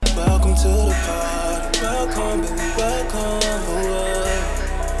Welcome to the party. Welcome, baby, welcome.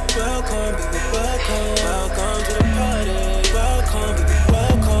 Welcome, baby, welcome. Welcome to the party. Welcome, baby,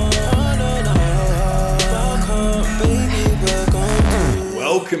 welcome. Oh, no, no. Welcome, baby, welcome.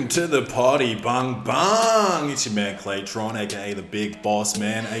 Welcome to the party, bang bang. It's your man Claytron, aka the Big Boss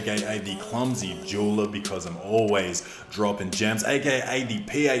Man, aka the Clumsy Jeweler, because I'm always dropping gems, aka the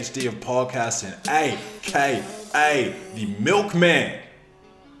PhD of podcasting, aka the Milkman,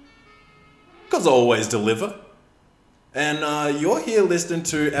 because I always deliver. And you're here listening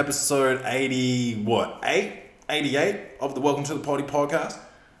to episode 88 of the Welcome to the Party podcast.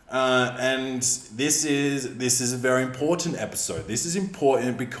 And this is a very important episode. This is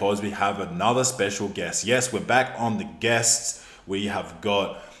important because we have another special guest. Yes, we're back on the guests. We have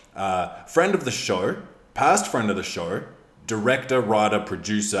got friend of the show, past friend of the show, director, writer,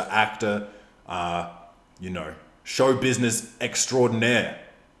 producer, actor, show business extraordinaire,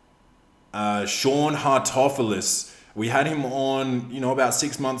 Sean Hartofelis. We had him on, about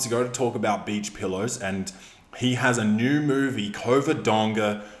 6 months ago to talk about beach pillows, and he has a new movie,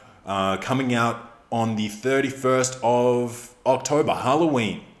 Covadonga, coming out on the 31st of October,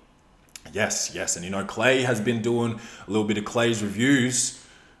 Halloween. Yes, and Clay has been doing a little bit of Clay's reviews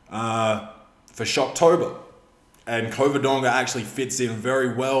for Shocktober, and Covadonga actually fits in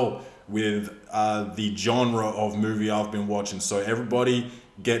very well with the genre of movie I've been watching. So everybody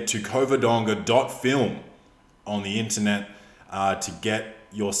get to covadonga.film on the internet to get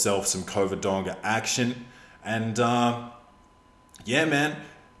yourself some Covadonga action. And yeah, man,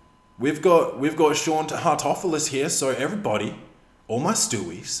 we've got Sean Hartofelis here. So everybody, all my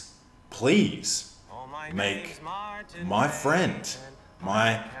stewies, please make my friend,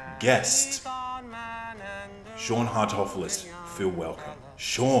 my guest, Sean Hartofelis, feel welcome.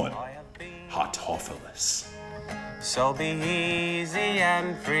 Sean Hartofelis. So be easy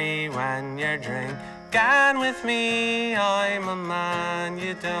and free when you're drinking with me. I'm a man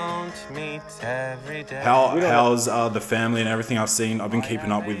you don't meet every day. How's the family and everything? I've been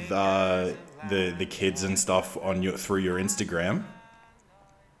keeping up with the kids and stuff through your Instagram.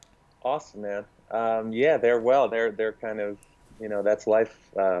 Awesome, man. Yeah, they're well. They're kind of, that's life.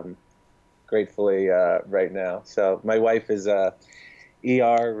 Gratefully, right now. So my wife is a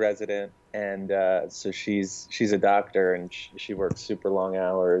ER resident, and so she's a doctor, and she works super long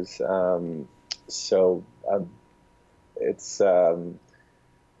hours. So it's a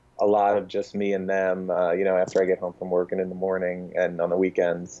lot of just me and them, after I get home from working in the morning and on the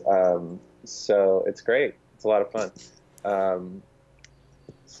weekends. So it's great. It's a lot of fun.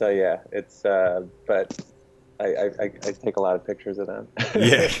 So yeah, it's, but I take a lot of pictures of them.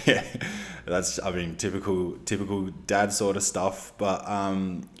 yeah. That's, typical dad sort of stuff. But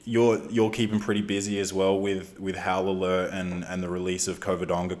you're keeping pretty busy as well with Howl Alert and the release of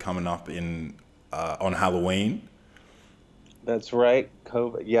Covadonga coming up on Halloween. That's right.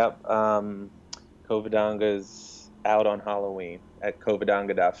 Covadonga's out on Halloween at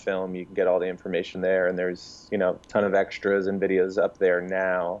covadonga.film. You can get all the information there, and there's a ton of extras and videos up there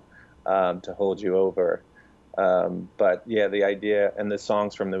now to hold you over. But yeah, the idea, and the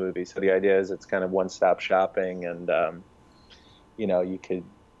songs from the movie. So the idea is it's kind of one-stop shopping, and you could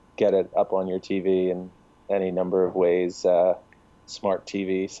get it up on your TV in any number of ways. Smart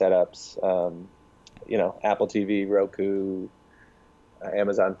TV setups, Apple TV, Roku,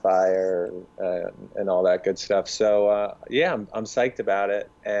 Amazon Fire, and all that good stuff. So yeah, I'm psyched about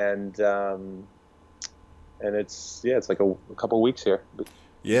it, and it's like a couple weeks here.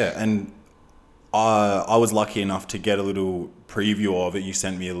 Yeah, and I was lucky enough to get a little preview of it. You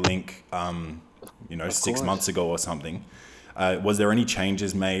sent me a link, 6 months ago or something. Was there any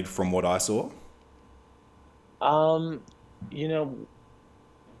changes made from what I saw? I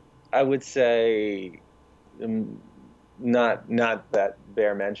would say not that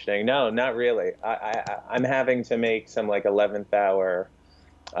bear mentioning. No, not really. I'm having to make some 11th hour,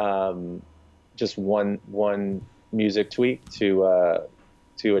 just one music tweak to a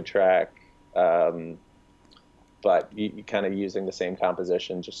track. But you kind of using the same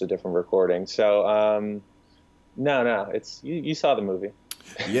composition, just a different recording. So no, it's you saw the movie.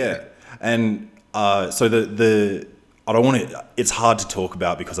 Yeah, and so the I don't want to. It's hard to talk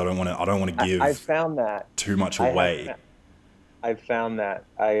about because I don't want to give. I found that too much away. I found that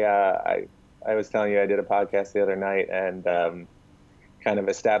I was telling you I did a podcast the other night, and kind of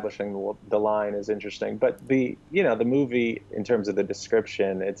establishing the line is interesting. But the movie, in terms of the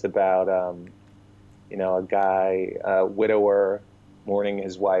description, it's about a guy, a widower, mourning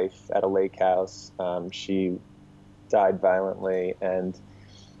his wife at a lake house. She died violently, and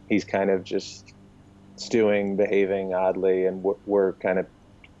he's kind of just stewing, behaving oddly, and we're kind of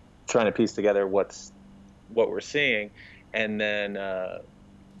trying to piece together what we're seeing, and then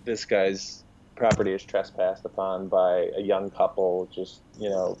this guy's property is trespassed upon by a young couple, just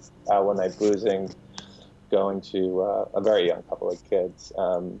out one night boozing, going to a very young couple, like kids.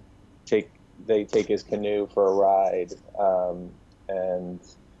 They take his canoe for a ride, and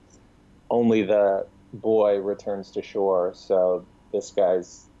only the boy returns to shore. So this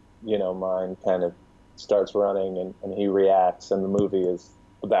guy's mind kind of starts running, and he reacts, and the movie is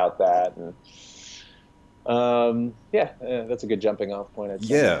about that. And that's a good jumping off point, I'd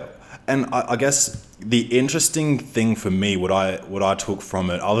say. Yeah, and I guess the interesting thing for me, what I took from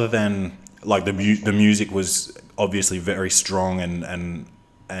it, other than like the music was obviously very strong,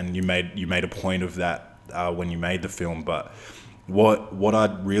 and you made a point of that when you made the film, but what I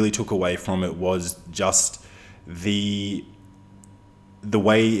really took away from it was just the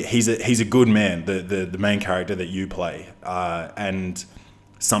way he's a good man, the main character that you play, and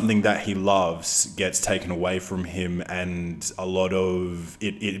something that he loves gets taken away from him, and a lot of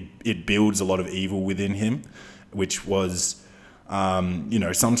it builds a lot of evil within him, which was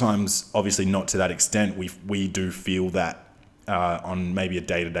sometimes, obviously not to that extent, we do feel that on maybe a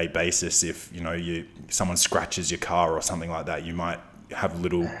day-to-day basis. If someone scratches your car or something like that, you might have a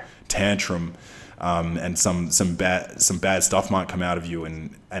little tantrum, and some bad stuff might come out of you,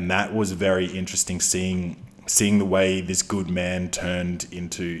 and that was very interesting, seeing the way this good man turned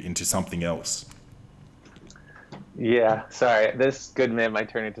into something else. Yeah, sorry, this good man might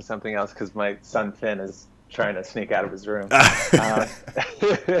turn into something else because my son Finn is trying to sneak out of his room.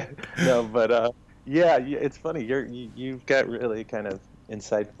 No, but yeah, it's funny. You've got really kind of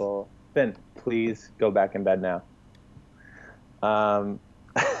insightful. Finn, please go back in bed now.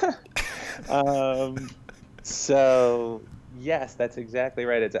 So yes, that's exactly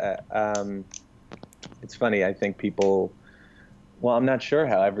right. It's funny. I think people. Well, I'm not sure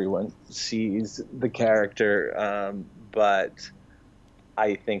how everyone sees the character, but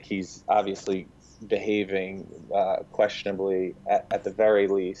I think he's obviously behaving questionably at the very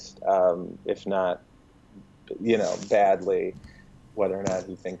least, if not, badly, whether or not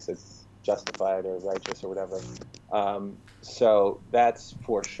he thinks it's justified or righteous or whatever. So that's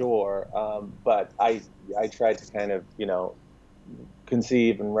for sure. But I tried to kind of,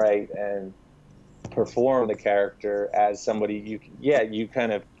 conceive and write and perform the character as somebody you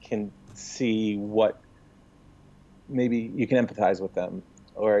kind of can see what, maybe you can empathize with them,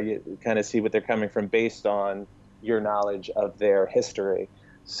 or you kind of see what they're coming from based on your knowledge of their history.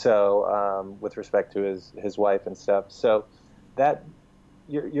 So with respect to his wife and stuff. So that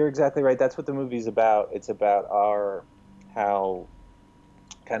you're exactly right. That's what the movie's about. It's about how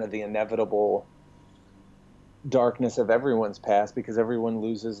kind of the inevitable darkness of everyone's past, because everyone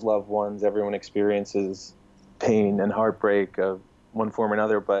loses loved ones, everyone experiences pain and heartbreak of one form or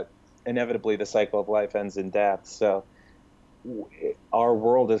another, but inevitably the cycle of life ends in death. So our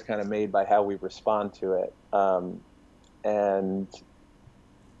world is kind of made by how we respond to it, and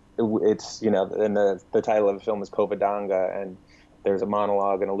it's and the title of the film is Covadonga, and there's a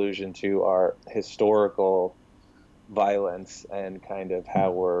monologue, an allusion to our historical violence and kind of how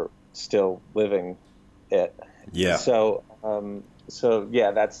we're still living it. Yeah. So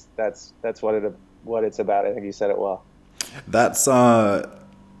yeah, that's what it's about. I think you said it well. That's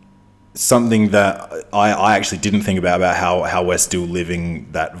something that I actually didn't think about how we're still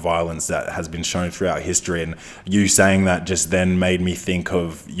living that violence that has been shown throughout history. And you saying that just then made me think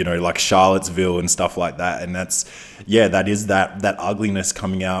of, like Charlottesville and stuff like that. And that is that ugliness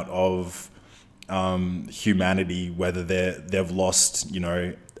coming out of humanity, whether they've lost,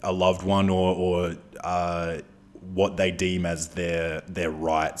 a loved one or what they deem as their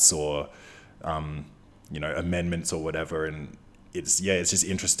rights or amendments or whatever. And it's just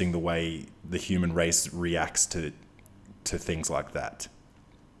interesting the way the human race reacts to things like that.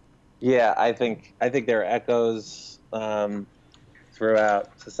 Yeah, I think there are echoes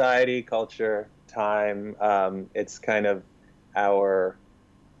throughout society, culture, time. It's kind of our.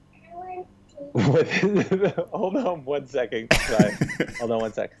 Hold on 1 second. Sorry. Hold on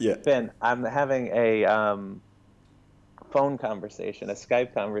 1 second. Yeah. Finn, I'm having a phone conversation, a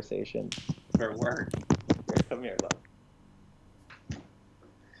Skype conversation for work. Come here, love.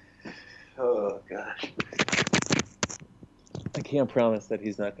 Oh gosh. I can't promise that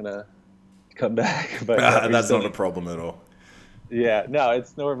he's not gonna come back, but that's not a problem at all. Yeah, no,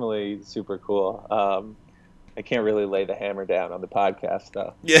 it's normally super cool. I can't really lay the hammer down on the podcast,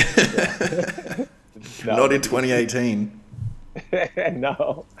 though. Yeah. No. Not in 2018.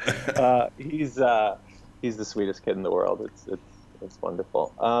 No. He's the sweetest kid in the world. It's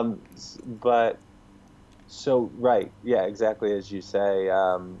wonderful. But so right, yeah, exactly as you say.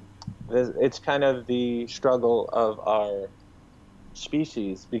 It's kind of the struggle of our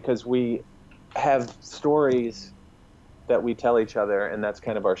species because we have stories that we tell each other, and that's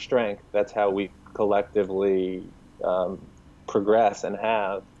kind of our strength. That's how we collectively progress and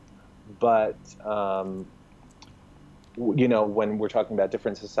have. But when we're talking about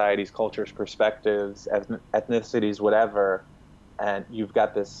different societies, cultures, perspectives, ethnicities, whatever, and you've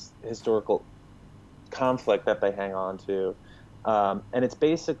got this historical conflict that they hang on to. And it's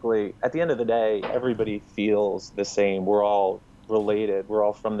basically, at the end of the day, everybody feels the same. We're all related. We're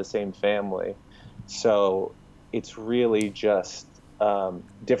all from the same family. So it's really just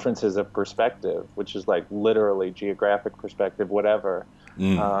differences of perspective, which is like literally geographic perspective, whatever.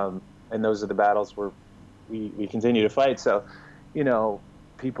 And those are the battles where we continue to fight. So,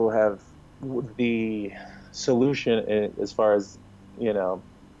 people have the solution, as far as,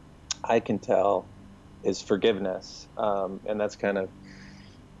 I can tell, is forgiveness. And that's kind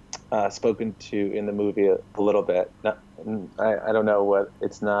of spoken to in the movie a little bit. I don't know what,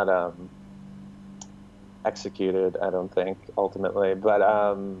 it's not executed, I don't think, ultimately.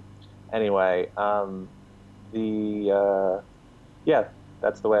 But anyway, yeah,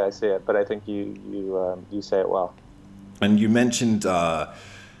 that's the way I see it. But I think you say it well. And you mentioned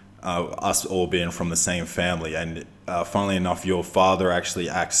us all being from the same family, and funnily enough, your father actually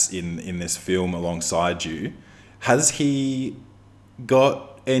acts in this film alongside you. Has he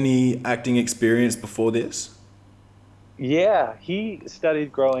got any acting experience before this? Yeah, he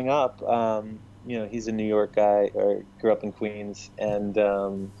studied growing up. He's a New York guy, or grew up in Queens,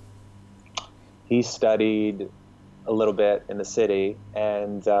 and he studied a little bit in the city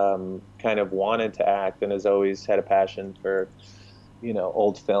and kind of wanted to act, and has always had a passion for,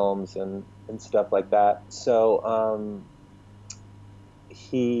 old films and stuff like that. So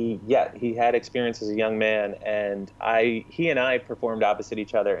he had experience as a young man, and he and I performed opposite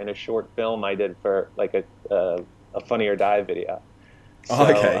each other in a short film I did for like a Funny or Die video. So,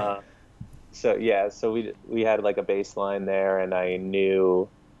 okay. So we had like a baseline there, and I knew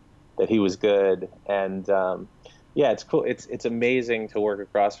that he was good, and it's cool. It's amazing to work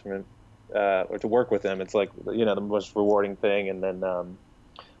across from him, or to work with him. It's like, the most rewarding thing. And then,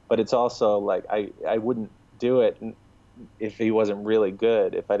 but it's also like, I wouldn't do it if he wasn't really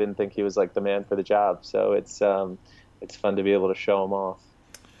good, if I didn't think he was like the man for the job. So it's fun to be able to show him off.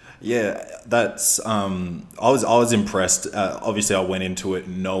 Yeah, that's I was impressed. Obviously, I went into it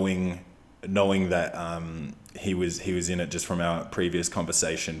knowing that he was in it just from our previous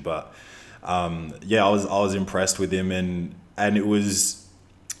conversation, but I was impressed with him, and it was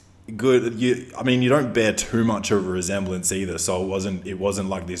good. You don't bear too much of a resemblance either, so it wasn't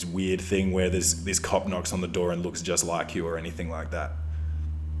like this weird thing where this cop knocks on the door and looks just like you or anything like that.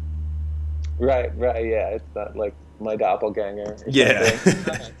 Right, yeah, it's not like my doppelganger. Yeah.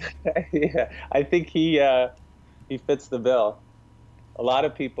 Yeah, I think he fits the bill. A lot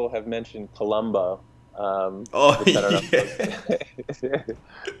of people have mentioned Columbo. Which I don't know.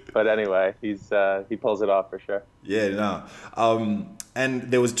 But anyway, he pulls it off for sure. Yeah, no.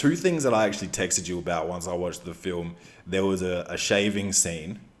 And there was two things that I actually texted you about once I watched the film. There was a shaving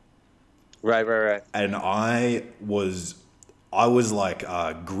scene. Right. And I was like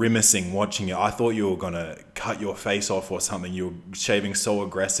grimacing watching it. I thought you were gonna cut your face off or something. You were shaving so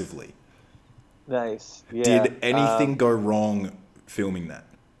aggressively. Nice. Yeah. Did anything go wrong filming that?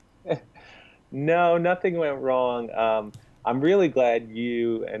 No, nothing went wrong. I'm really glad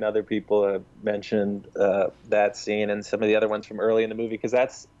you and other people have mentioned that scene and some of the other ones from early in the movie, because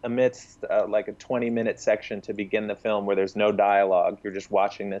that's amidst like a 20-minute section to begin the film where there's no dialogue. You're just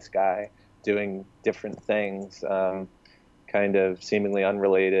watching this guy doing different things, kind of seemingly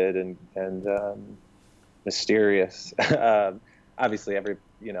unrelated and mysterious. Obviously,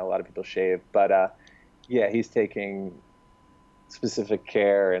 a lot of people shave, but he's taking specific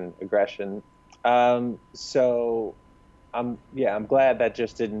care and aggression. So I'm glad that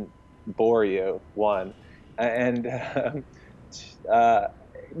just didn't bore you, one. And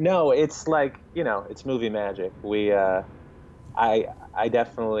no, it's like, it's movie magic. I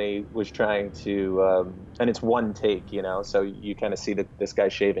definitely was trying to, and it's one take, so you kind of see this guy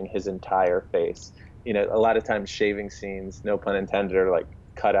shaving his entire face. A lot of times shaving scenes, no pun intended, are like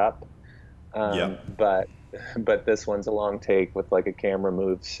cut up. But this one's a long take with like a camera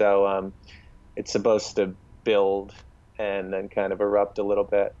move. So it's supposed to build and then kind of erupt a little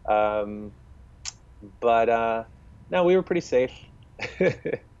bit. But no, we were pretty safe.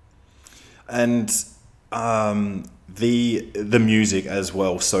 And the music as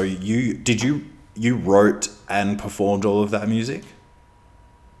well. So you wrote and performed all of that music?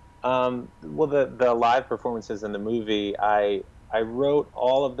 Well, the live performances in the movie, I I wrote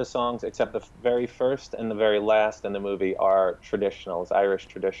all of the songs except the very first and the very last in the movie are traditionals, Irish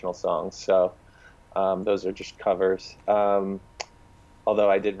traditional songs. So those are just covers.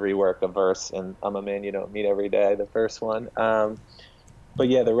 Although I did rework a verse in "I'm a Man You Don't Meet Every Day," the first one. But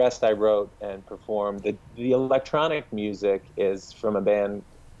yeah, the rest I wrote and performed. The electronic music is from a band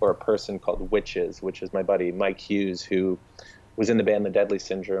or a person called Witches, which is my buddy Mike Hughes, who was in the band The Deadly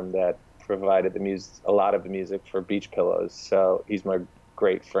Syndrome that provided the music, a lot of the music for Beach Pillows. So he's my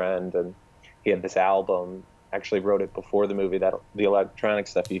great friend, and he had this album. Actually, wrote it before the movie. That the electronic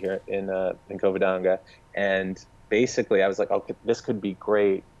stuff you hear in Covadonga, and basically I was like, okay, this could be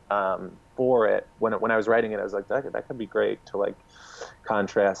great for it. When I was writing it, I was like, that could be great to like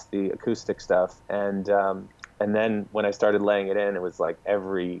contrast the acoustic stuff. And then when I started laying it in, it was like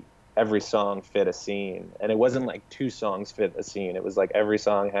every song fit a scene, and it wasn't like two songs fit a scene. It was like every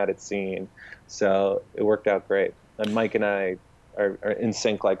song had its scene, so it worked out great. And Mike and I are in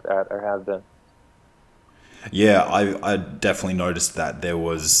sync like that, or have been. Yeah, I definitely noticed that there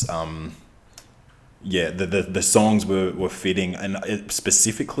was the songs were fitting, and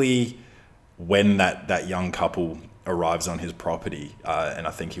specifically when that young couple arrives on his property, and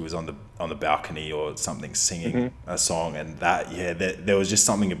I think he was on the balcony or something singing a song, and there was just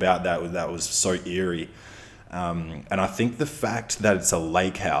something about that was so eerie, and I think the fact that it's a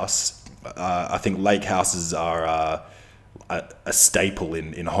lake house, I think lake houses are a staple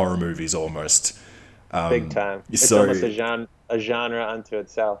in horror movies almost. Big time. It's so- almost a genre unto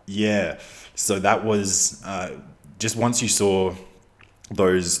itself. Yeah, so that was just once you saw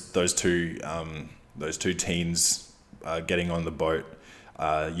those two teens getting on the boat,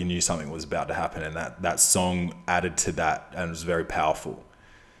 you knew something was about to happen, and that song added to that, and it was very powerful.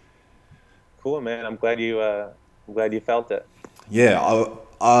 Cool, man. I'm glad you felt it. Yeah.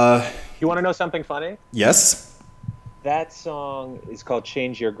 You want to know something funny? Yes. That song is called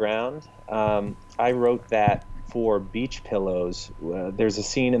 "Change Your Ground." I wrote that for Beach Pillows. There's a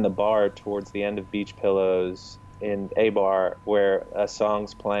scene in the bar towards the end of Beach Pillows in a bar where a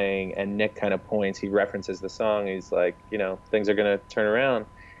song's playing, and Nick kind of points. He references the song. He's like, things are going to turn around.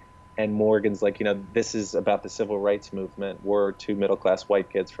 And Morgan's like, this is about the civil rights movement. We're two middle-class white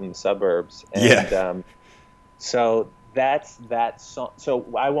kids from the suburbs. And so that's that song.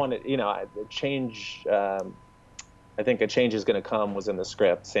 So I wanted, change. I think "A Change Is Gonna Come" was in the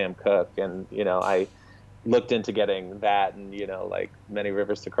script, Sam Cooke, and I looked into getting that, and like Many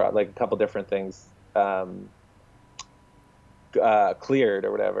Rivers to Cross, like a couple different things cleared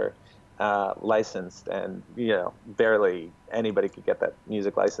or whatever, licensed, and barely anybody could get that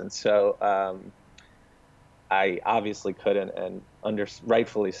music license. So I obviously couldn't, and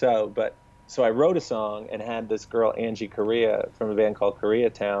rightfully so. But so I wrote a song and had this girl Angie Correa from a band called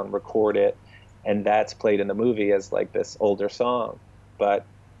Koreatown record it. And that's played in the movie as like this older song, but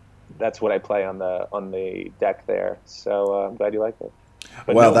that's what I play on the deck there. So I'm glad you liked it.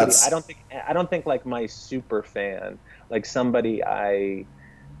 But well, I don't think like my super fan, like somebody I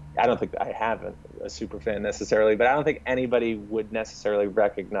don't think I have a super fan necessarily, but I don't think anybody would necessarily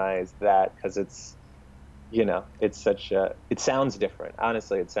recognize that, because it's, it's it sounds different.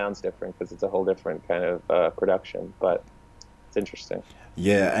 Honestly, it sounds different because it's a whole different kind of production, but it's interesting.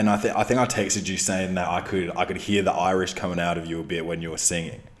 Yeah, and I think I texted you saying that I could hear the Irish coming out of you a bit when you were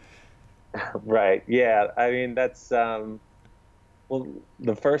singing. Right. Yeah. I mean, that's well,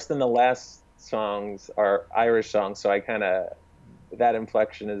 the first and the last songs are Irish songs, so I kind of, that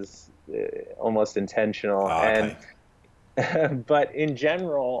inflection is almost intentional. Oh, okay. And but in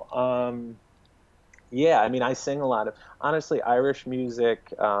general, yeah. I mean, I sing a lot of, honestly, Irish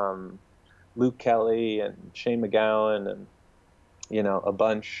music. Luke Kelly and Shane MacGowan and a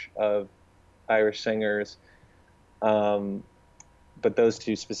bunch of Irish singers. But those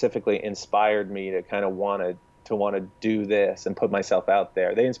two specifically inspired me to kind of want to do this and put myself out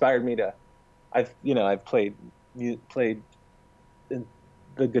there. They inspired me to, I've played the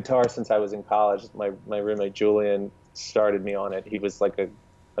guitar since I was in college. My roommate Julian started me on it. He was like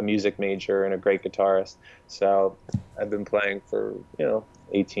a music major and a great guitarist. So I've been playing for,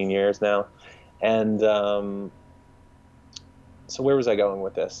 18 years now. And, so where was I going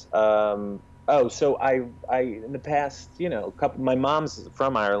with this? So I in the past, my mom's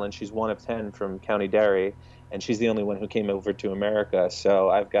from Ireland. She's one of 10 from County Derry, and she's the only one who came over to America. So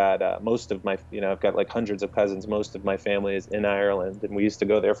I've got most of my, I've got like hundreds of cousins. Most of my family is in Ireland, and we used to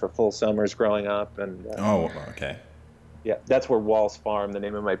go there for full summers growing up. And Oh, okay. yeah, that's where Walls Farm, the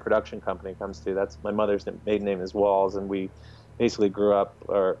name of my production company, comes to. That's my mother's maiden name is Walls, and we basically grew up,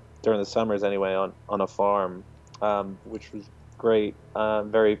 or during the summers anyway, on a farm, which was great,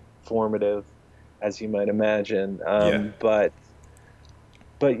 very formative, as you might imagine. Yeah. But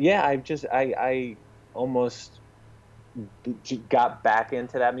but yeah, I almost got back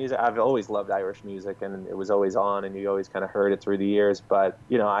into that music. I've always loved Irish music, and it was always on, and you always kind of heard it through the years. But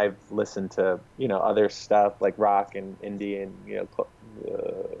I've listened to other stuff like rock and indie, and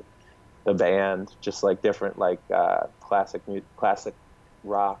the band, just like different like classic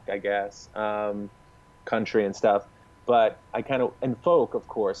rock, I guess, country and stuff. But I kind of and folk, of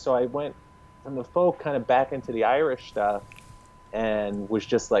course. So I went from the folk kind of back into the Irish stuff, and was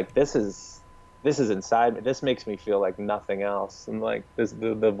just like, this is inside me. This makes me feel like nothing else. And like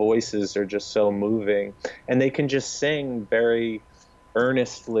the voices are just so moving, and they can just sing very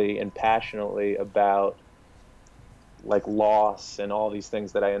earnestly and passionately about like loss and all these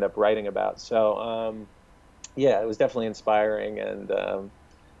things that I end up writing about. So yeah, it was definitely inspiring, and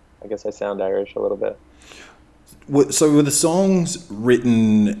I guess I sound Irish a little bit. So were the songs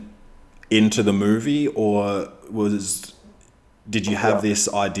written into the movie, or did you have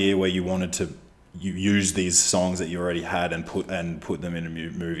this idea where you wanted to use these songs that you already had and put them in a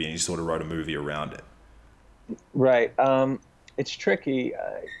movie, and you sort of wrote a movie around it? Right. It's tricky.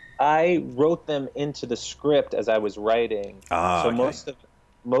 I wrote them into the script as I was writing. So Okay.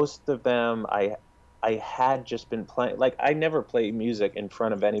 most of them I had just been playing. Like, I never play music in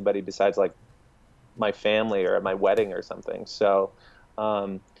front of anybody besides like my family or at my wedding or something. So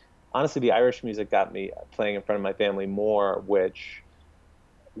um, honestly, the Irish music got me playing in front of my family more, which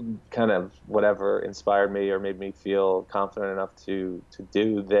kind of whatever inspired me or made me feel confident enough to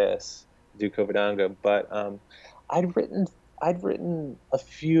do Covadonga. But I'd written I'd written a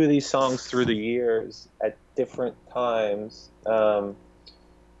few of these songs through the years at different times,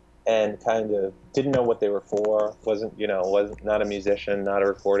 and kind of didn't know what they were for. Wasn't not a musician, not a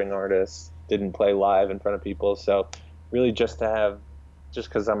recording artist, didn't play live in front of people. So really just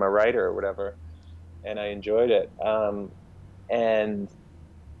because I'm a writer or whatever, and I enjoyed it. And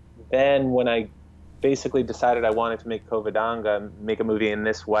then when I basically decided I wanted to make Covadonga, make a movie in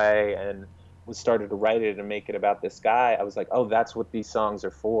this way, and was started to write it and make it about this guy, I was like, oh, that's what these songs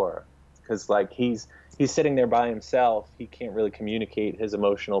are for. Because like he's sitting there by himself, he can't really communicate his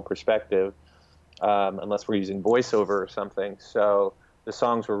emotional perspective, unless we're using voiceover or something. So the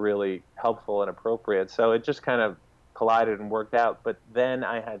songs were really helpful and appropriate. So it just kind of collided and worked out. But then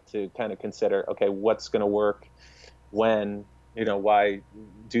I had to kind of consider, okay, what's going to work when, why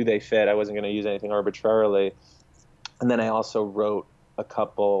do they fit? I wasn't going to use anything arbitrarily. And then I also wrote a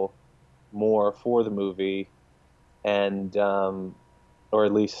couple more for the movie, and or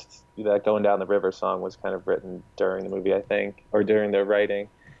at least that "Going Down the River" song was kind of written during the movie, I think, or during the writing,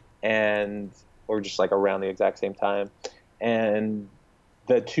 and or just like around the exact same time. And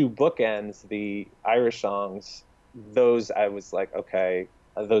the two bookends, the Irish songs, those I was like, okay,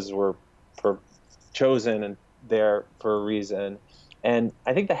 those were for, chosen and there for a reason. And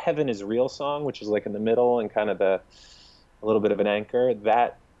I think the "Heaven is Real" song, which is like in the middle and kind of a little bit of an anchor,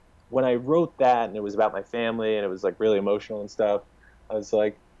 that when I wrote that and it was about my family and it was like really emotional and stuff, I was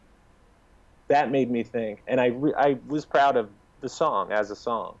like, that made me think, and I was proud of the song as a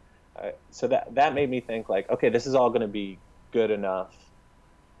song. So that made me think like, okay, this is all going to be good enough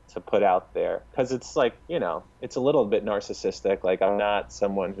to put out there, because it's like, it's a little bit narcissistic. Like, I'm not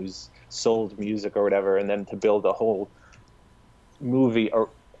someone who's sold music or whatever, and then to build a whole movie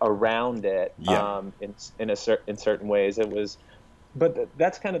around it, Yeah. in certain ways it was. But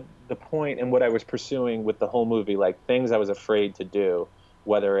that's kind of the point and what I was pursuing with the whole movie, like things I was afraid to do,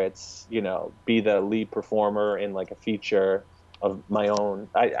 whether it's, be the lead performer in like a feature of my own.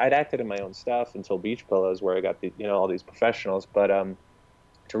 I'd acted in my own stuff until Beach Pillows, where I got all these professionals, but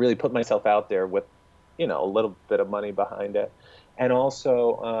to really put myself out there with, a little bit of money behind it, and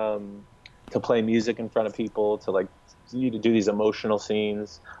also to play music in front of people, to like to do these emotional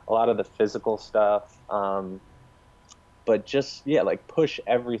scenes, a lot of the physical stuff. But just, yeah, like push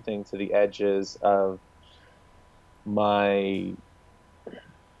everything to the edges of my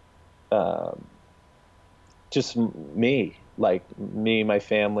um, just my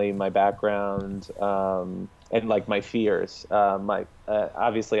family, my background, and like my fears.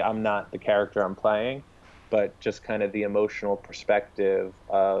 Obviously, I'm not the character I'm playing, but just kind of the emotional perspective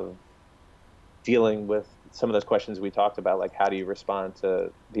of dealing with some of those questions we talked about, like how do you respond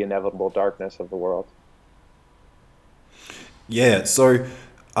to the inevitable darkness of the world? Yeah. So,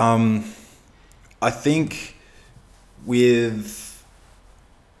 I think with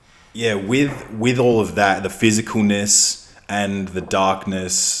with all of that, the physicalness and the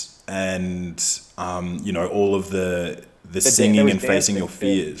darkness, and all of the There singing was and facing dancing your too,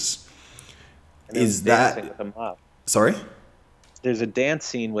 fears. and there was Is dancing with that a mop. sorry? There's a dance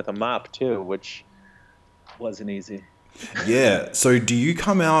scene with a mop too, which wasn't easy. Yeah. So do you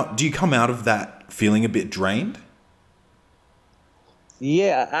come out of that feeling a bit drained?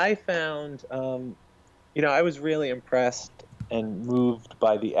 Yeah, I found, I was really impressed and moved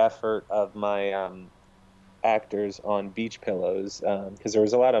by the effort of my actors on Beach Pillows, because there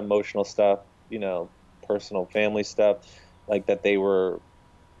was a lot of emotional stuff, personal family stuff, like that they were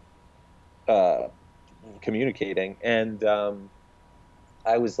uh, communicating, and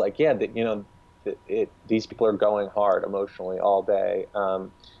I was like, yeah, that these people are going hard emotionally all day.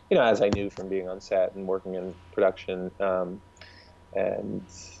 As I knew from being on set and working in production, and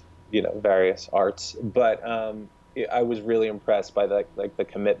various arts, but I was really impressed by the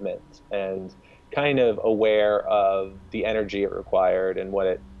commitment and kind of aware of the energy it required and what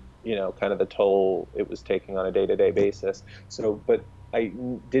it kind of the toll it was taking on a day-to-day basis. So but I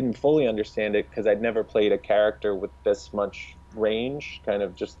didn't fully understand it because I'd never played a character with this much range, kind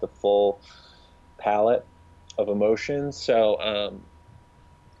of just the full palette of emotions, so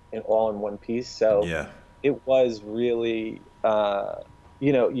and all in one piece. So Yeah. it was really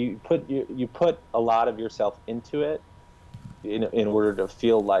you put a lot of yourself into it in order to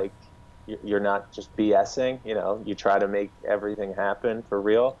feel like you're not just BSing. You try to make everything happen for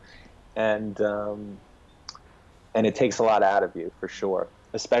real, and it takes a lot out of you for sure,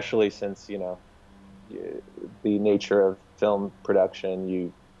 especially since the nature of film production,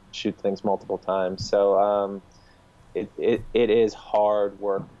 you shoot things multiple times. So it is hard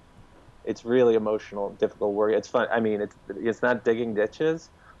work. It's really emotional, difficult work. It's fun. I mean, it's not digging ditches,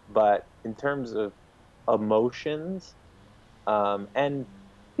 but in terms of emotions, and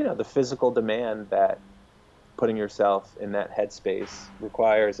the physical demand that putting yourself in that headspace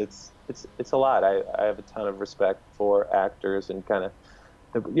requires, it's a lot. I have a ton of respect for actors and kind of,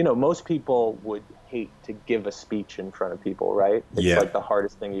 most people would hate to give a speech in front of people, right? It's Yeah. like the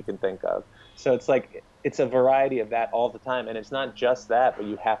hardest thing you can think of. So it's like it's a variety of that all the time, and it's not just that, but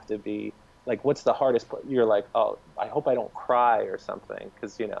you have to be like, what's the hardest part? You're like, oh, I hope I don't cry or something,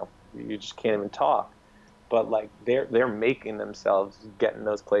 because you just can't even talk. But like they're making themselves get in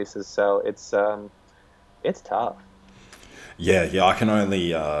those places, so it's tough. Yeah, yeah, I can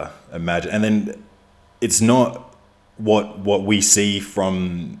only imagine. And then it's not what we see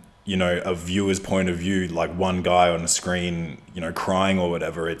from a viewer's point of view, like one guy on a screen, crying or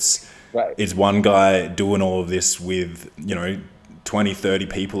whatever. Right. It's one guy doing all of this with 20, 30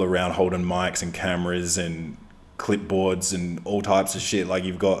 people around holding mics and cameras and clipboards and all types of shit. Like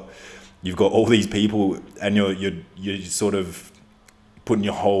you've got all these people, and you're sort of putting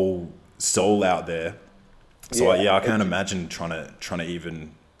your whole soul out there. So Yeah. yeah, I can't imagine trying to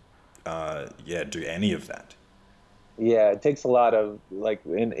even do any of that. Yeah, it takes a lot of, like,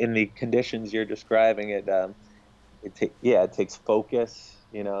 in the conditions you're describing it. It takes focus.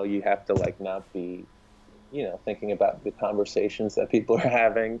 You have to like not be thinking about the conversations that people are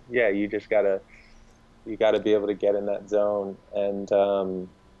having. Yeah, you gotta be able to get in that zone, and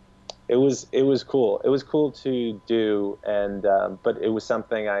it was cool. It was cool to do, and but it was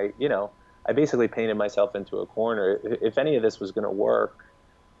something I basically painted myself into a corner. If any of this was going to work,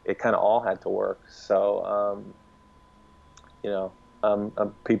 it kind of all had to work. So you know,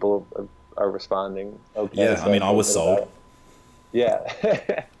 people are responding okay, Yeah, I so I mean, I feel was good about sold. it. Yeah,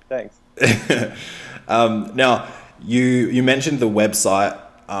 thanks. Now, you mentioned the website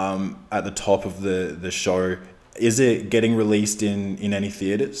at the top of the show. Is it getting released in any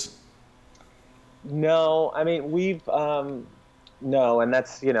theaters? No, I mean no, and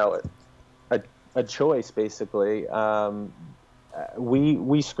that's a a choice basically.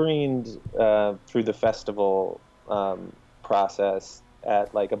 We screened through the festival process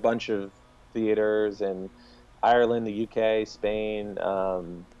at like a bunch of theaters in Ireland, the UK, Spain,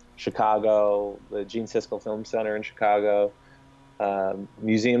 Chicago, the Gene Siskel Film Center in Chicago,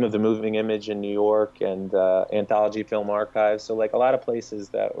 Museum of the Moving Image in New York, and Anthology Film Archive. So like a lot of places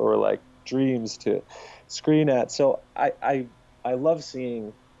that were like dreams to screen at. So I love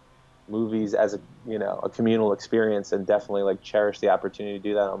seeing movies as a communal experience, and definitely like cherish the opportunity to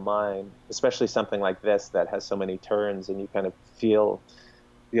do that online, especially something like this that has so many turns and you kind of feel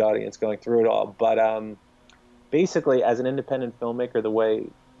the audience going through it all. But basically, as an independent filmmaker, the way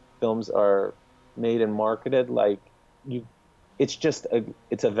films are made and marketed, like you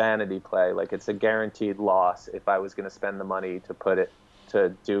it's a vanity play. Like it's a guaranteed loss if I was going to spend the money to put it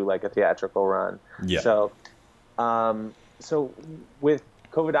to do like a theatrical run. Yeah. So so with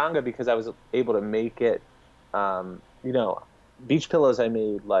Covadonga, because I was able to make it, Beach Pillows I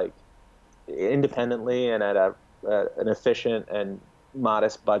made like independently and at an efficient and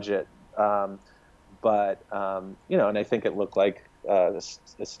modest budget. But and I think it looked like a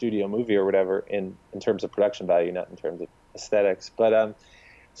studio movie or whatever in terms of production value, not in terms of aesthetics.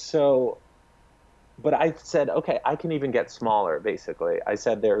 So but I said, okay, I can even get smaller, basically. I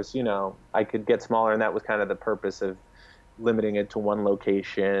said I could get smaller, and that was kind of the purpose of limiting it to one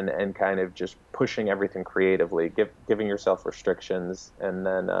location and kind of just pushing everything creatively, giving yourself restrictions, and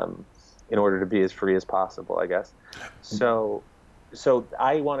then in order to be as free as possible, I guess. So, so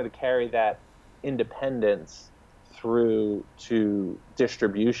I wanted to carry that independence through to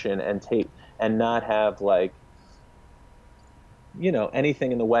distribution and not have like,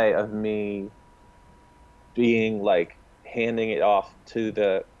 anything in the way of me being like handing it off to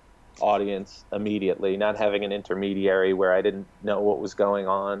the audience immediately, not having an intermediary where I didn't know what was going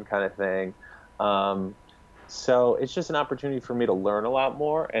on, kind of thing. Um, so it's just an opportunity for me to learn a lot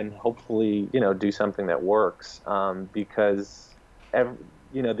more and hopefully, do something that works. Because ev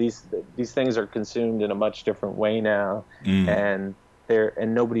these things are consumed in a much different way now, and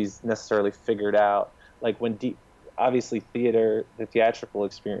nobody's necessarily figured out like obviously the theatrical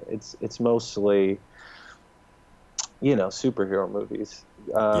experience, it's mostly superhero movies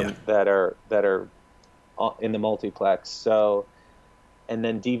Yeah. that are in the multiplex. So, and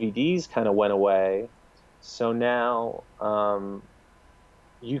then DVDs kind of went away. So now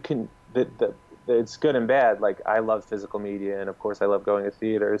you can it's good and bad. Like I love physical media, and of course I love going to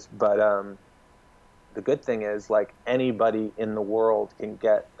theaters. But the good thing is like anybody in the world can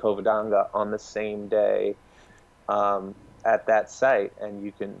get Covadonga on the same day. At that site, and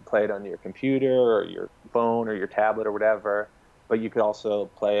you can play it on your computer or your phone or your tablet or whatever, but you could also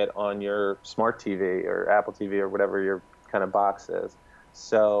play it on your smart TV or Apple TV or whatever your kind of box is.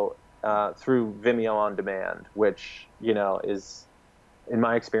 So through Vimeo On Demand, which is, in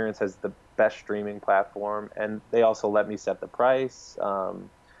my experience, has the best streaming platform, and they also let me set the price.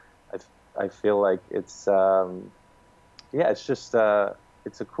 I feel like it's it's just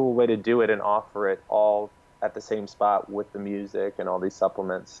it's a cool way to do it and offer it all at the same spot with the music and all these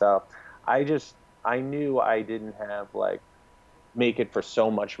supplements. So I knew I didn't have like make it for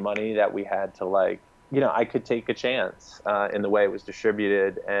so much money that we had to like, I could take a chance in the way it was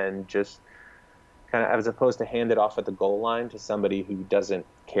distributed and just kind of, as opposed to hand it off at the goal line to somebody who doesn't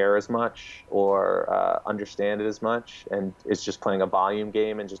care as much or understand it as much and is just playing a volume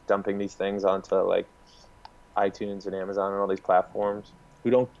game and just dumping these things onto like iTunes and Amazon and all these platforms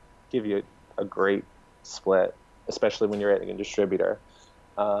who don't give you a great split, especially when you're adding a distributor.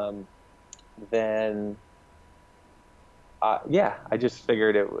 Then I just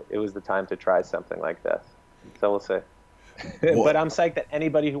figured it was the time to try something like this. So we'll see. But I'm psyched that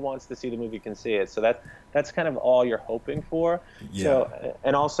anybody who wants to see the movie can see it. So that's kind of all you're hoping for. Yeah. So,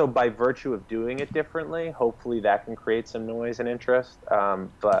 and also by virtue of doing it differently, hopefully that can create some noise and interest.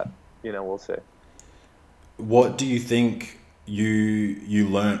 But we'll see. What do you think you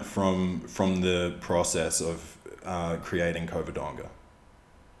learnt from the process of creating Covadonga?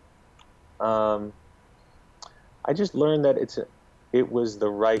 I just learned that it was the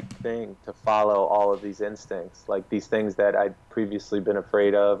right thing to follow all of these instincts, like these things that I'd previously been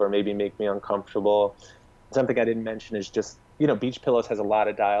afraid of or maybe make me uncomfortable. Something I didn't mention is just, Beach Pillows has a lot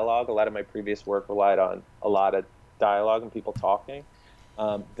of dialogue. A lot of my previous work relied on a lot of dialogue and people talking.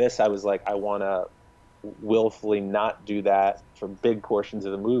 This, I was like, I want to willfully not do that for big portions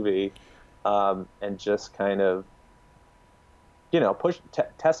of the movie, and just kind of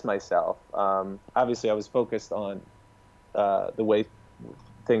test myself. Obviously I was focused on the way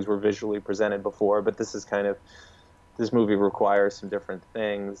things were visually presented before, but this movie requires some different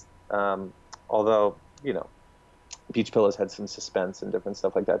things, although Beach Pillows had some suspense and different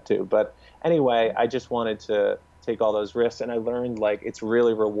stuff like that too. But anyway, I just wanted to take all those risks, and I learned like it's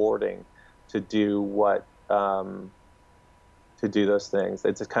really rewarding to do to do those things.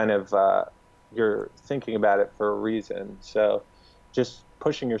 It's a kind of you're thinking about it for a reason. So just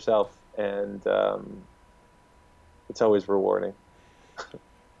pushing yourself, and it's always rewarding.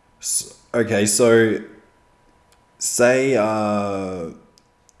 Okay, so say all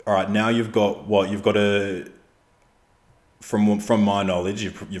right, now you've got from my knowledge,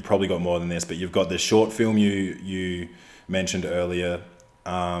 you've probably got more than this, but you've got the short film you mentioned earlier,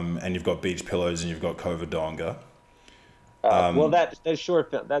 and you've got Beach Pillows and you've got Covadonga. Well, that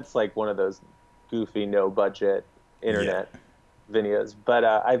short film, that's like one of those goofy, no budget internet videos. But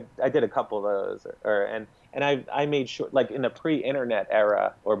I did a couple of those, and I made sure, like in the pre-internet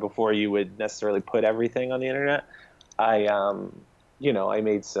era, or before you would necessarily put everything on the internet, I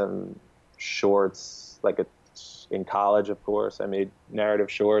made some shorts, in college, of course. I made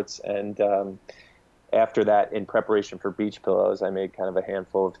narrative shorts, and after that, in preparation for Beach Pillows, I made kind of a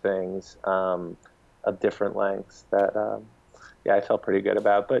handful of things of different lengths that yeah, I felt pretty good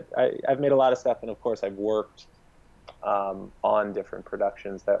about. But I've made a lot of stuff, and of course, I've worked on different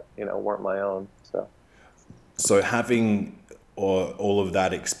productions that weren't my own. So having all of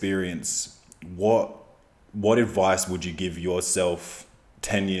that experience, what advice would you give yourself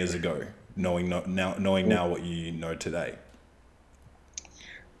 10 years ago, knowing now what you know today?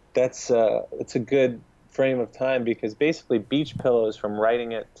 It's a good frame of time, because basically Beach Pillows, from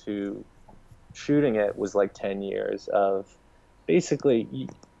writing it to shooting it, was like 10 years of basically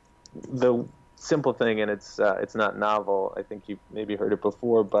the simple thing, and it's not novel. I think you've maybe heard it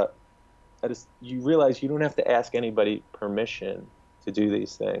before, but you realize you don't have to ask anybody permission to do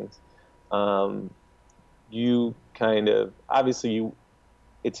these things. You kind of, obviously,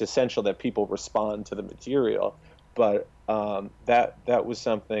 it's essential that people respond to the material, but that was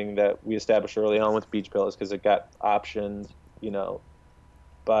something that we established early on with Beach Pillows, because it got optioned,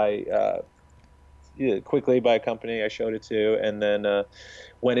 by quickly by a company I showed it to, and then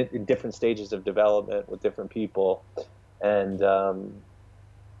went in different stages of development with different people, and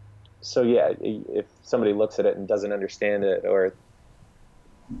so yeah, if somebody looks at it and doesn't understand it, or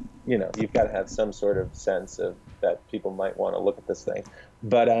you've got to have some sort of sense of that people might want to look at this thing,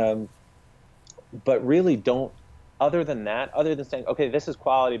 but really don't. Other than saying, okay, this is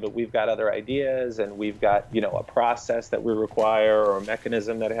quality, but we've got other ideas, and we've got a process that we require, or a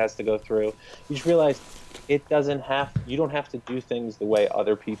mechanism that it has to go through, you just realize you don't have to do things the way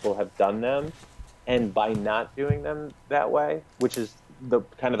other people have done them, and by not doing them that way, which is the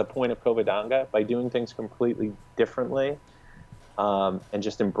kind of the point of Covadonga, by doing things completely differently, and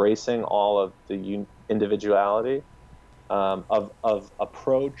just embracing all of the individuality of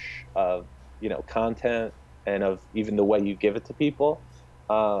approach, of content, and of even the way you give it to people,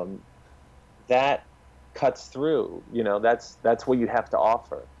 that cuts through. That's what you have to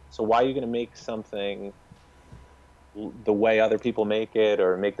offer. So why are you going to make something the way other people make it,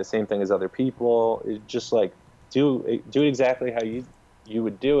 or make the same thing as other people? It's just like do it exactly how you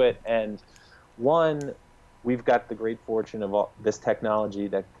would do it. And one, we've got the great fortune of all this technology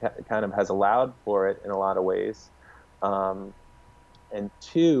that kind of has allowed for it in a lot of ways, and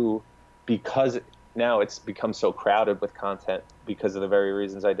two, because now it's become so crowded with content because of the very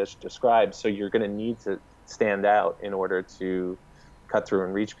reasons I just described. So you're going to need to stand out in order to cut through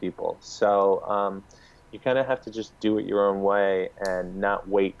and reach people. So you kind of have to just do it your own way and not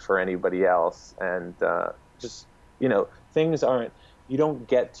wait for anybody else. And just, things aren't, you don't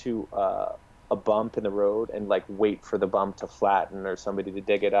get to a bump in the road and like wait for the bump to flatten or somebody to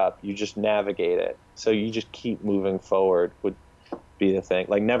dig it up. You just navigate it. So you just keep moving forward would be the thing.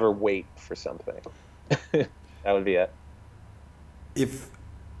 Like, never wait for something. That would be it.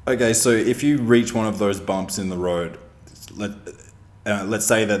 So if you reach one of those bumps in the road, let's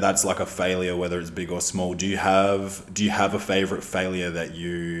say that's like a failure, whether it's big or small. Do you have a favorite failure that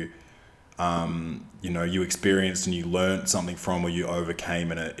you you experienced and you learned something from, or you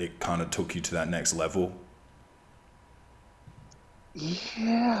overcame, and it kind of took you to that next level?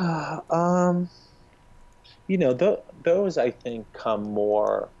 Yeah. Those I think come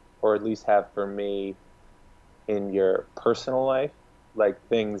more, or at least have for me, in your personal life, like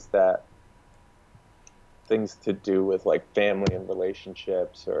things to do with like family and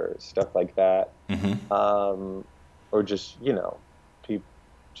relationships or stuff like that. Mm-hmm. Or just,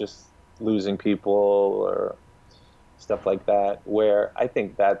 just losing people or stuff like that, where I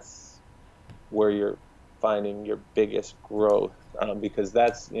think that's where you're finding your biggest growth, because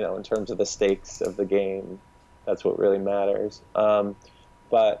that's, in terms of the stakes of the game, that's what really matters.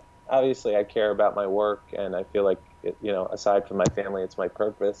 But obviously I care about my work, and I feel like, aside from my family, it's my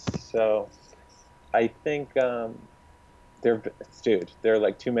purpose. So I think there are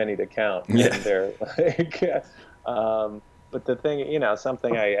like too many to count. Yeah. And they're like, but the thing,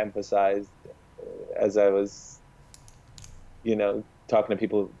 something I emphasized as I was, talking to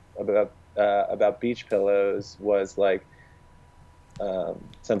people about Beach Pillows was like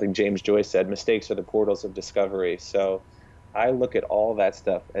something James Joyce said: mistakes are the portals of discovery. So I look at all that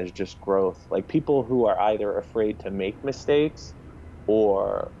stuff as just growth. Like, people who are either afraid to make mistakes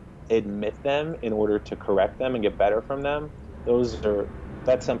or admit them in order to correct them and get better from them,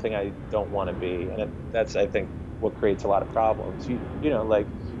 that's something I don't want to be. And that's, I think, what creates a lot of problems. Like,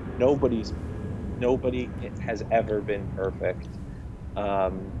 nobody has ever been perfect,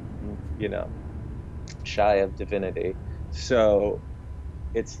 shy of divinity. So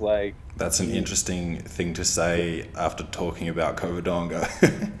it's like, that's an interesting thing to say after talking about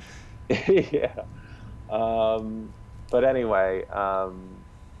Covadonga. yeah. But anyway,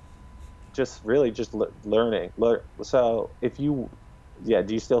 just really just learning. So if you yeah,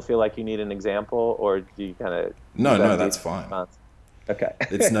 do you still feel like you need an example, or do you kind of? No, that's fine. Okay.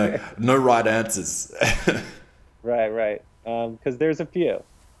 It's no right answers. Right. Because there's a few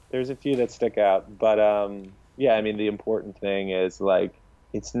that stick out, but yeah, I mean, the important thing is like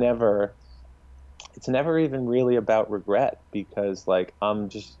it's never even really about regret, because like I'm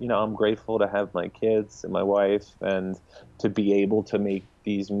just, I'm grateful to have my kids and my wife and to be able to make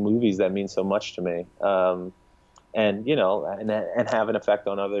these movies that mean so much to me, and and have an effect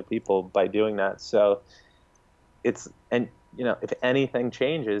on other people by doing that. So if anything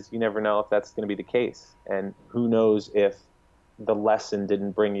changes, you never know if that's going to be the case, and who knows if the lesson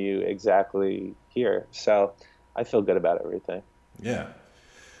didn't bring you exactly here. So I feel good about everything. Yeah.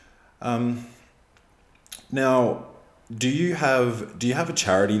 Now, do you have a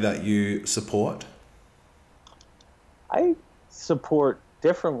charity that you support? I support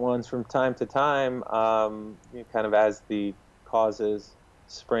different ones from time to time, kind of as the causes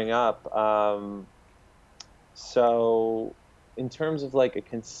spring up. So in terms of like a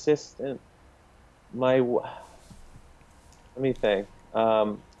consistent, let me think.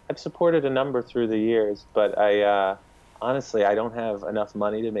 I've supported a number through the years, but honestly, I don't have enough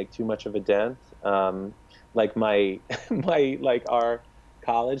money to make too much of a dent. Like my our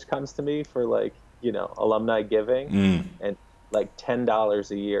college comes to me for like, alumni giving, and like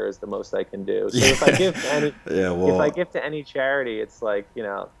 $10 a year is the most I can do. So if I give to any, if I give to any charity, it's like,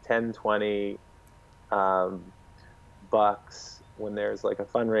 10, 20 bucks when there's like a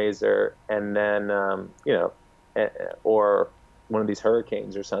fundraiser, and then or one of these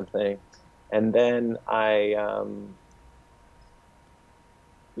hurricanes or something, and then I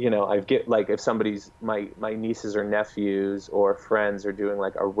get like, if somebody's my nieces or nephews or friends are doing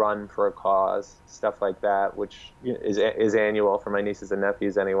like a run for a cause, stuff like that, which is annual for my nieces and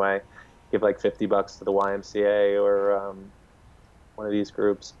nephews anyway, give like $50 to the YMCA or one of these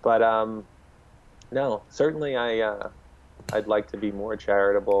groups. But no, certainly I'd like to be more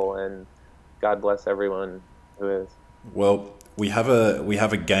charitable, and God bless everyone who is. Well, we have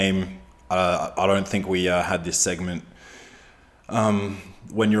a game. I don't think we had this segment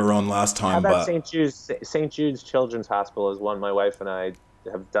when you were on last time. How about but St. Jude's Children's Hospital is one my wife and I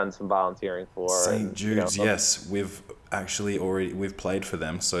have done some volunteering for. St. Jude's, yes, we've played for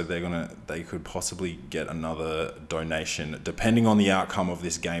them, so they could possibly get another donation depending on the outcome of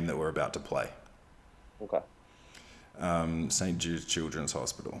this game that we're about to play. Okay. St. Jude's Children's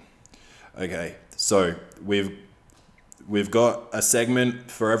Hospital. Okay, so we've got a segment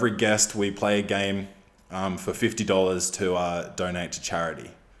for every guest. We play a game for $50 to donate to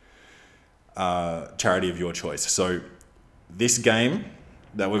charity of your choice. So this game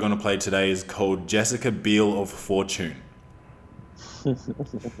that we're going to play today is called Jessica Biel of Fortune.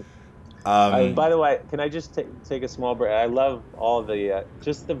 By the way, can I just take a small break? I love all the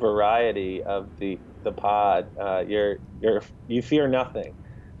just the variety of the pod. You fear nothing,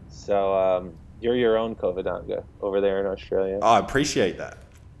 so you're your own Covadonga over there in Australia. I appreciate that.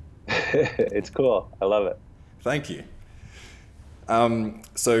 It's cool. I love it. Thank you.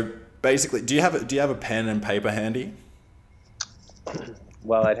 So basically, do you have a pen and paper handy?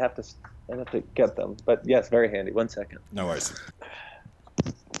 Well, I'd have to get them, but yes, very handy. 1 second. No worries.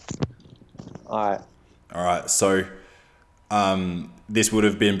 All right. So this would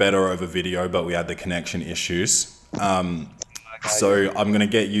have been better over video, but we had the connection issues. So I'm gonna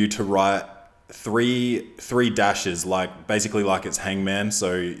get you to write three dashes, like basically like it's Hangman.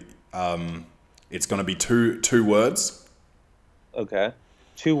 So it's gonna be two words. Okay.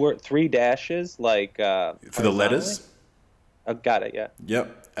 3 dashes, like for the letters. Oh, got it. Yeah.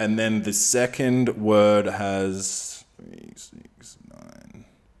 Yep. And then the second word has 3, 6, 9,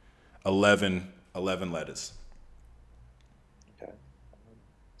 11 letters. Okay. 1,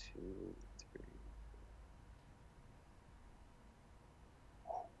 2,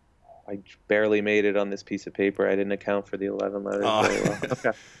 3. I barely made it on this piece of paper. I didn't account for the 11 letters very well.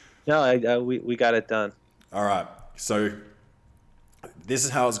 Okay. No, we got it done. All right. So this is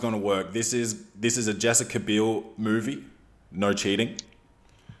how it's going to work. This is a Jessica Biel movie. No cheating.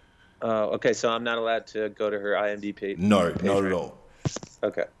 Okay, so I'm not allowed to go to her IMDb page? No, not at all.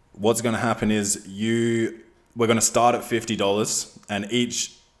 Okay. What's going to happen is we're going to start at $50, and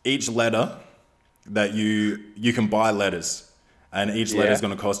each letter that you can buy letters, and each letter is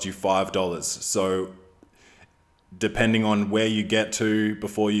going to cost you $5. So depending on where you get to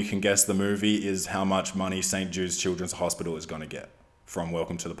before you can guess the movie is how much money St. Jude's Children's Hospital is going to get from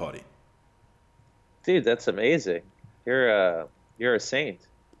Welcome to the Party. Dude, that's amazing. You're a saint.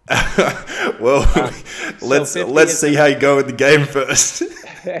 Well, let's see how you go with the game first.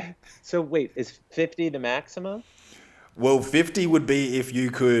 So wait, is 50 the maximum? Well, 50 would be if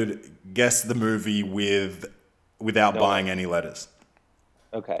you could guess the movie without buying any letters.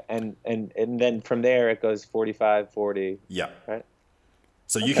 Okay, and then from there it goes 45, 40. Yeah. Right.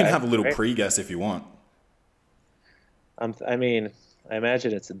 So you can Okay, have a little great. pre-guess if you want. I mean, I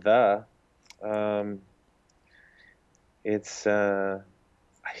imagine it's the. It's I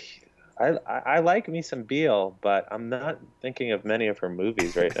like me some Beale, but I'm not thinking of many of her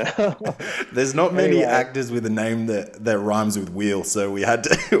movies right now. There's not many Anyway. actors with a name that rhymes with wheel, so we had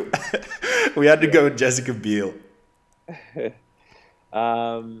to we had to go with Jessica Biel.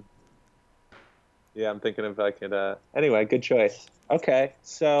 Yeah, I'm thinking if I could. Anyway, good choice. Okay,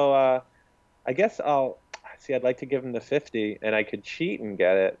 so I guess I'll see. I'd like to give him the 50, and I could cheat and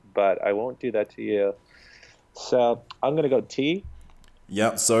get it, but I won't do that to you. So I'm gonna go T.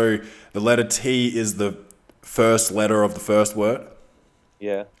 Yep. So the letter T is the first letter of the first word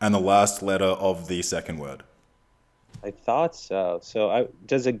Yeah, and the last letter of the second word. I thought so. So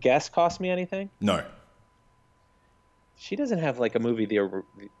does a guess cost me anything? No. She doesn't have like a movie, the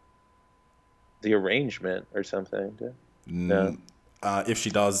arrangement or something. No. If she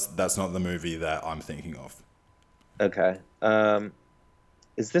does, that's not the movie that I'm thinking of. Okay.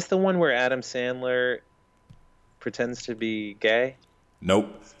 Is this the one where Adam Sandler pretends to be gay?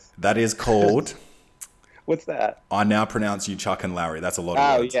 Nope. That is called What's that? I Now Pronounce You Chuck and Larry. That's a lot of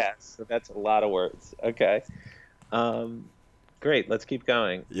Oh, words. yes. So that's a lot of words. Okay. Great. Let's keep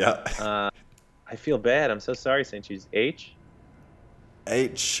going. Yeah. I feel bad. I'm so sorry, St. Jude's. H?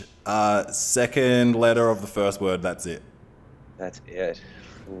 H, second letter of the first word, that's it. That's it.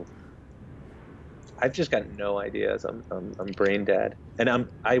 Ooh. I've just got no ideas. I'm brain dead. And I'm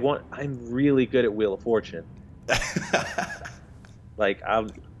really good at Wheel of Fortune. Like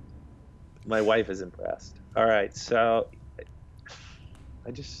my wife is impressed. All right, so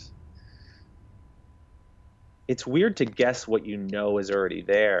it's weird to guess what you know is already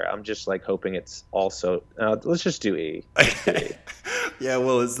there. I'm just like hoping it's also. Let's just do E. Yeah,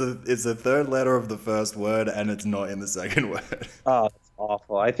 well, it's the third letter of the first word, and it's not in the second word. Oh, that's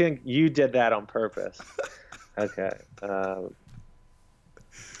awful. I think you did that on purpose. Okay. I'm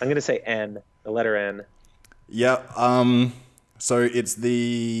gonna say N. The letter N. Yeah. So it's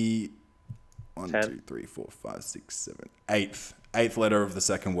the 1, 10. 2, 3, 4, 5, 6, 7, eighth letter of the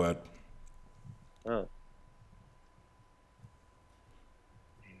second word. Oh.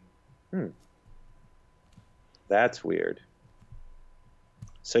 That's weird.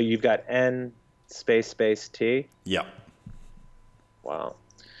 So you've got N space T. Yeah. Wow.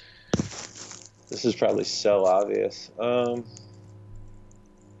 This is probably so obvious. I'm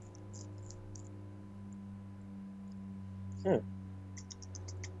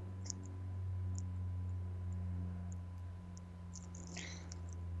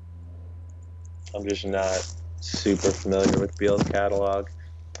just not super familiar with Beale's catalog.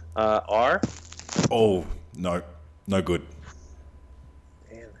 R? Oh, no. No good.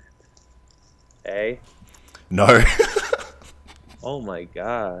 Damn it. A? No. Oh my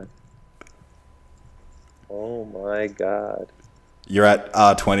god. Oh my god. You're at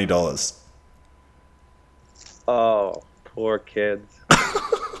 $20. Oh, poor kids.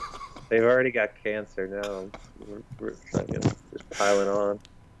 They've already got cancer now. We're fucking just piling on.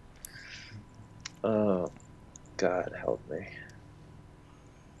 Oh, God help me.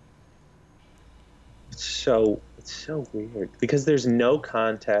 It's so weird because there's no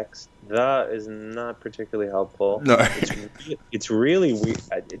context. The is not particularly helpful. No. It's really weird.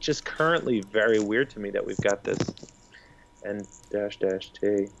 It's just currently very weird to me that we've got this N dash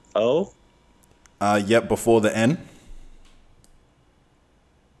T. O? Yep, before the N.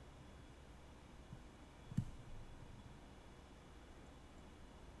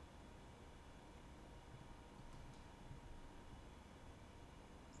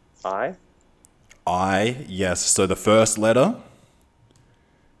 I? I, yes. So the first letter.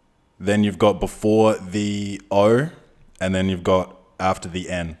 Then you've got before the O, and then you've got after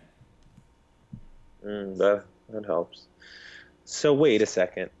the N. That helps. So wait a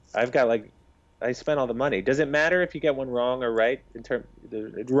second. I spent all the money. Does it matter if you get one wrong or right?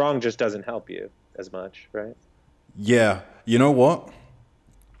 Wrong just doesn't help you as much, right? Yeah. You know what?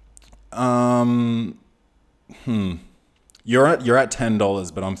 You're at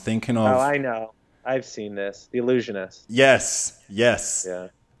 $10, but I'm thinking of. Oh, I know. I've seen this. The Illusionist. Yes. Yeah.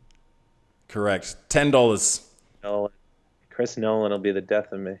 Correct. $10. Nolan. Chris Nolan will be the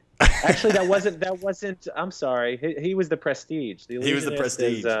death of me. Actually, that wasn't. I'm sorry. He was the Prestige. The He was the Illusionist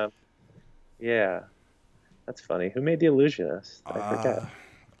Prestige. Yeah. That's funny. Who made The Illusionist? I forget.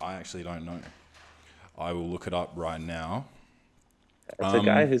 I actually don't know. I will look it up right now. It's a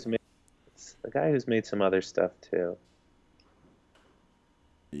guy who's made some other stuff too.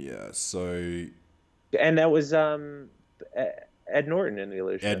 Yeah, so And that was Ed Norton in The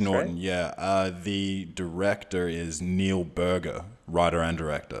Illusionist, Ed Norton, right? yeah. The director is Neil Berger, writer and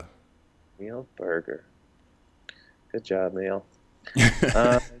director. Neil Berger. Good job, Neil.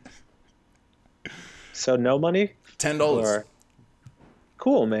 Um, so no money $10. or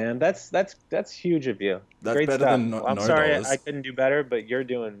cool, man. That's huge of you. That's Great better stuff. than Well, I'm no sorry I dollars. couldn't do better, but you're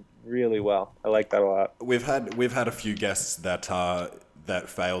doing really well. I like that a lot. We've had a few guests that that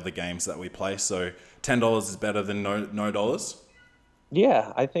fail the games that we play, so $10 is better than no dollars.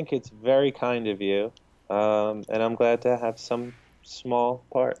 Yeah, I think it's very kind of you, and I'm glad to have some small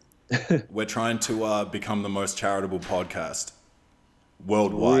part. We're trying to become the most charitable podcast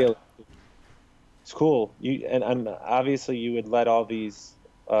worldwide. Really, it's cool. And obviously you would let all these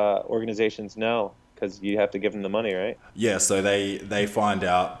organizations know because you have to give them the money, right? Yeah, so they find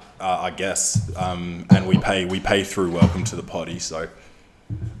out, I guess, and we pay through Welcome to the Potty. So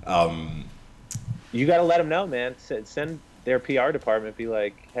You got to let them know, man. Send their PR department, be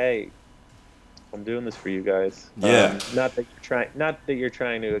like, hey, I'm doing this for you guys. Yeah. Not that you're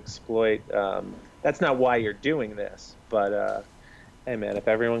trying to exploit. That's not why you're doing this. But hey, man, if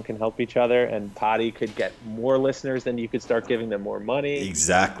everyone can help each other and Potty could get more listeners, then you could start giving them more money.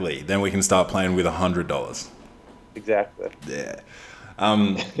 exactly, then we can start playing with $100. Exactly. Yeah.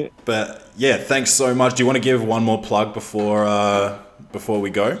 But yeah, thanks so much. Do you want to give one more plug before we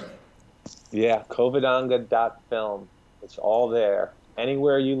go? Yeah, Covadonga.film. It's all there.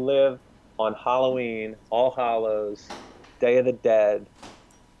 Anywhere you live on Halloween, All Hallows, Day of the Dead,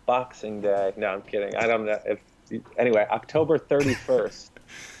 Boxing Day. No, I'm kidding. I don't know if. Anyway, October 31st.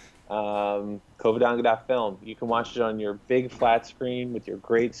 Covadonga.film. You can watch it on your big flat screen with your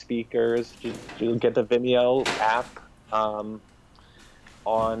great speakers. You'll get the Vimeo app on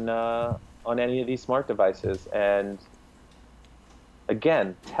any of these smart devices. And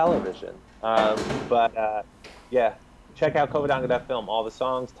again, television. Yeah, check out Covadonga.film. All the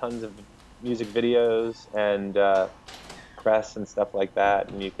songs, tons of music videos, and press and stuff like that.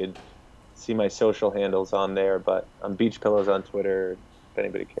 And you could see my social handles on there. But I'm Beach Pillows on Twitter, if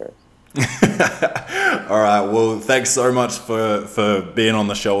anybody cares. All right. Well, thanks so much for being on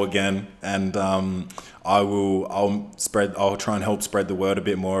the show again, and I'll try and help spread the word a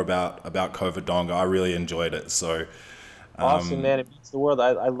bit more about Covadonga. I really enjoyed it. So Awesome, man. It means the world.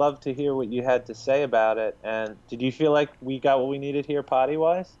 I love to hear what you had to say about it. And did you feel like we got what we needed here potty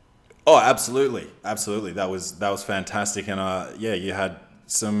wise? oh, absolutely, that was fantastic, and yeah, you had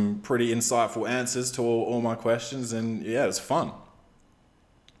some pretty insightful answers to all my questions, and yeah, it was fun.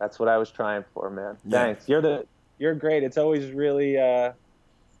 That's what I was trying for, man. Yeah. Thanks. You're great. It's always really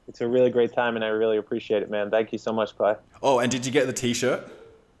it's a really great time, and I really appreciate it, man. Thank you so much, Clay. Oh, and did you get the T-shirt?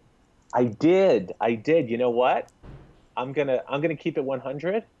 I did. You know what? I'm gonna keep it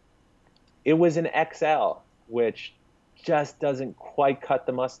 100. It was an XL, which just doesn't quite cut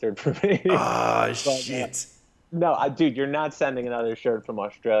the mustard for me. Ah, shit. No, dude, you're not sending another shirt from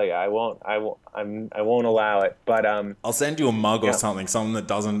Australia. I won't allow it. But I'll send you a mug or Yeah. something that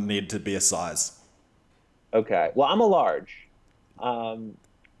doesn't need to be a size. okay. Well, I'm a large,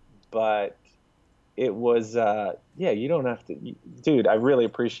 but it was yeah. You don't have to, dude. I really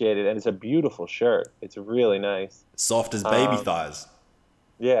appreciate it, and it's a beautiful shirt. It's really nice. Soft as baby thighs.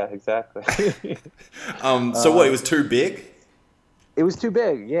 Yeah, exactly. So what? It was too big. It was too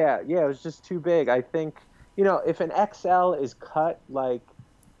big. Yeah, it was just too big. I think, if an XL is cut like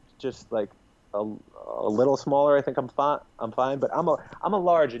just like a little smaller, I think I'm fine. But I'm a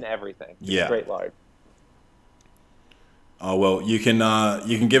large in everything. Just Yeah. straight large. Oh well, you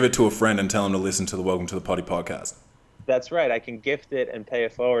can give it to a friend and tell him to listen to the Welcome to the Potty podcast. That's right. I can gift it and pay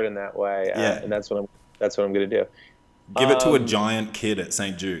it forward in that way. Yeah. And that's what I'm going to do. Give it to a giant kid at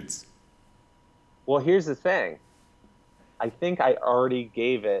St. Jude's. Well, here's the thing. I think I already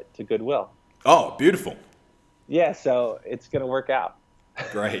gave it to Goodwill. Oh, beautiful. Yeah, so it's going to work out.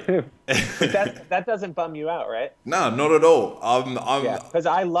 Great. But that doesn't bum you out, right? No, not at all. Yeah, because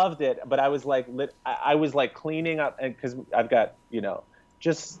I loved it, but I was like, I was like cleaning up, and because I've got,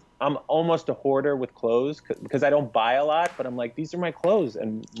 I'm almost a hoarder with clothes because I don't buy a lot, but I'm like, these are my clothes,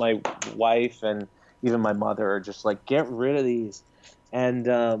 and my wife and even my mother are just like, get rid of these, and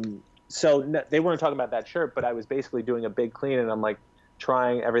they weren't talking about that shirt, but I was basically doing a big clean, and I'm like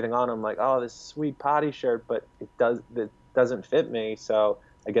trying everything on. I'm like, oh, this sweet potty shirt, but it doesn't fit me, so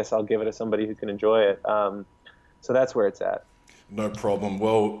I guess I'll give it to somebody who can enjoy it. So that's where it's at. No problem.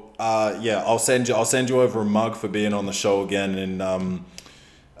 Well, yeah, I'll send you over a mug for being on the show again, and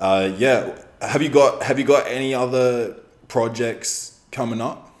yeah, have you got any other projects coming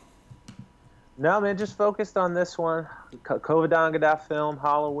up? No, man, just focused on this one, Covadonga film,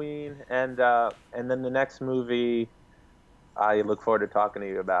 Halloween, and then the next movie. I look forward to talking to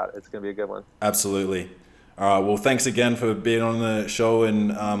you about. It's gonna be a good one. Absolutely. All right. Well, thanks again for being on the show,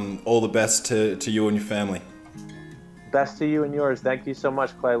 and all the best to you and your family. Best to you and yours. Thank you so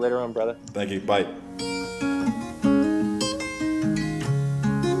much, Clay. Later on, brother. Thank you. Bye.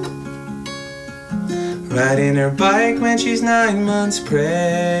 Riding her bike when she's 9 months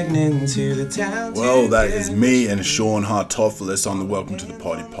pregnant to the town. Well, that is me and Sean Hartopoulos on the Welcome to the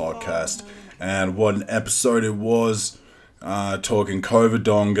Party podcast. And what an episode it was. Talking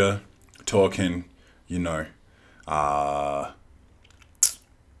Covadonga, talking,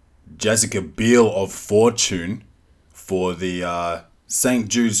 Jessica Biel of Fortune for the St.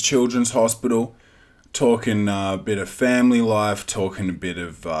 Jude's Children's Hospital, talking a bit of family life, talking a bit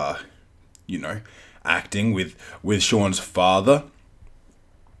of, acting with Sean's father.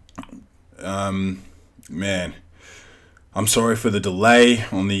 Man, I'm sorry for the delay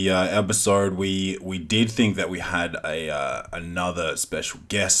on the episode. We did think that we had another special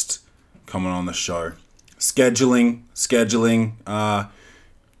guest coming on the show. Scheduling,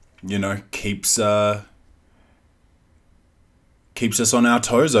 keeps us on our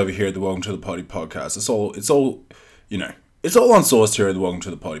toes over here at the Welcome to the Party podcast. It's all unsourced here at the Welcome to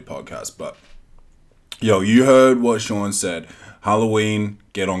the Party podcast. But you heard what Sean said. Halloween,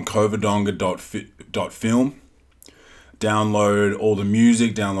 get on covadonga.film. Download all the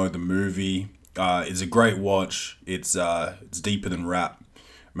music, download the movie. It's a great watch. It's deeper than rap.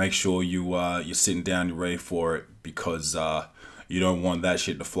 Make sure you're sitting down, you're ready for it, because you don't want that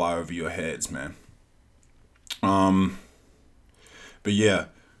shit to fly over your heads, man. But yeah,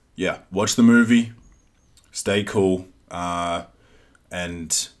 watch the movie. Stay cool. I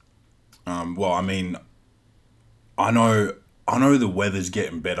know the weather's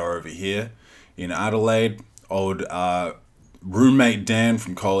getting better over here in Adelaide. Old roommate Dan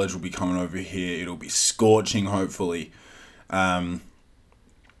from college will be coming over here. It'll be scorching, hopefully.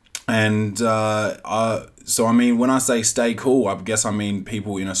 So I mean, when I say stay cool, I guess I mean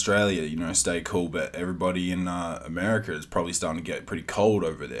people in Australia, stay cool. But everybody in America is probably starting to get pretty cold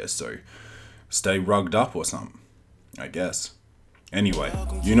over there. So stay rugged up or something, I guess. Anyway,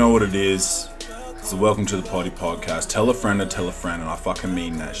 you know what it is. It's the Welcome to the Party podcast. Tell a friend to tell a friend, and I fucking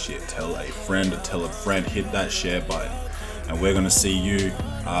mean that shit. Tell a friend to tell a friend. Hit that share button. And we're going to see you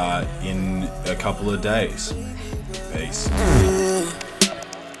in a couple of days. Peace.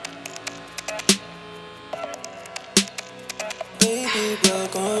 Baby,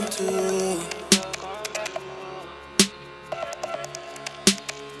 welcome to.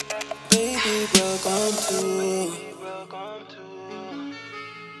 Baby, welcome to.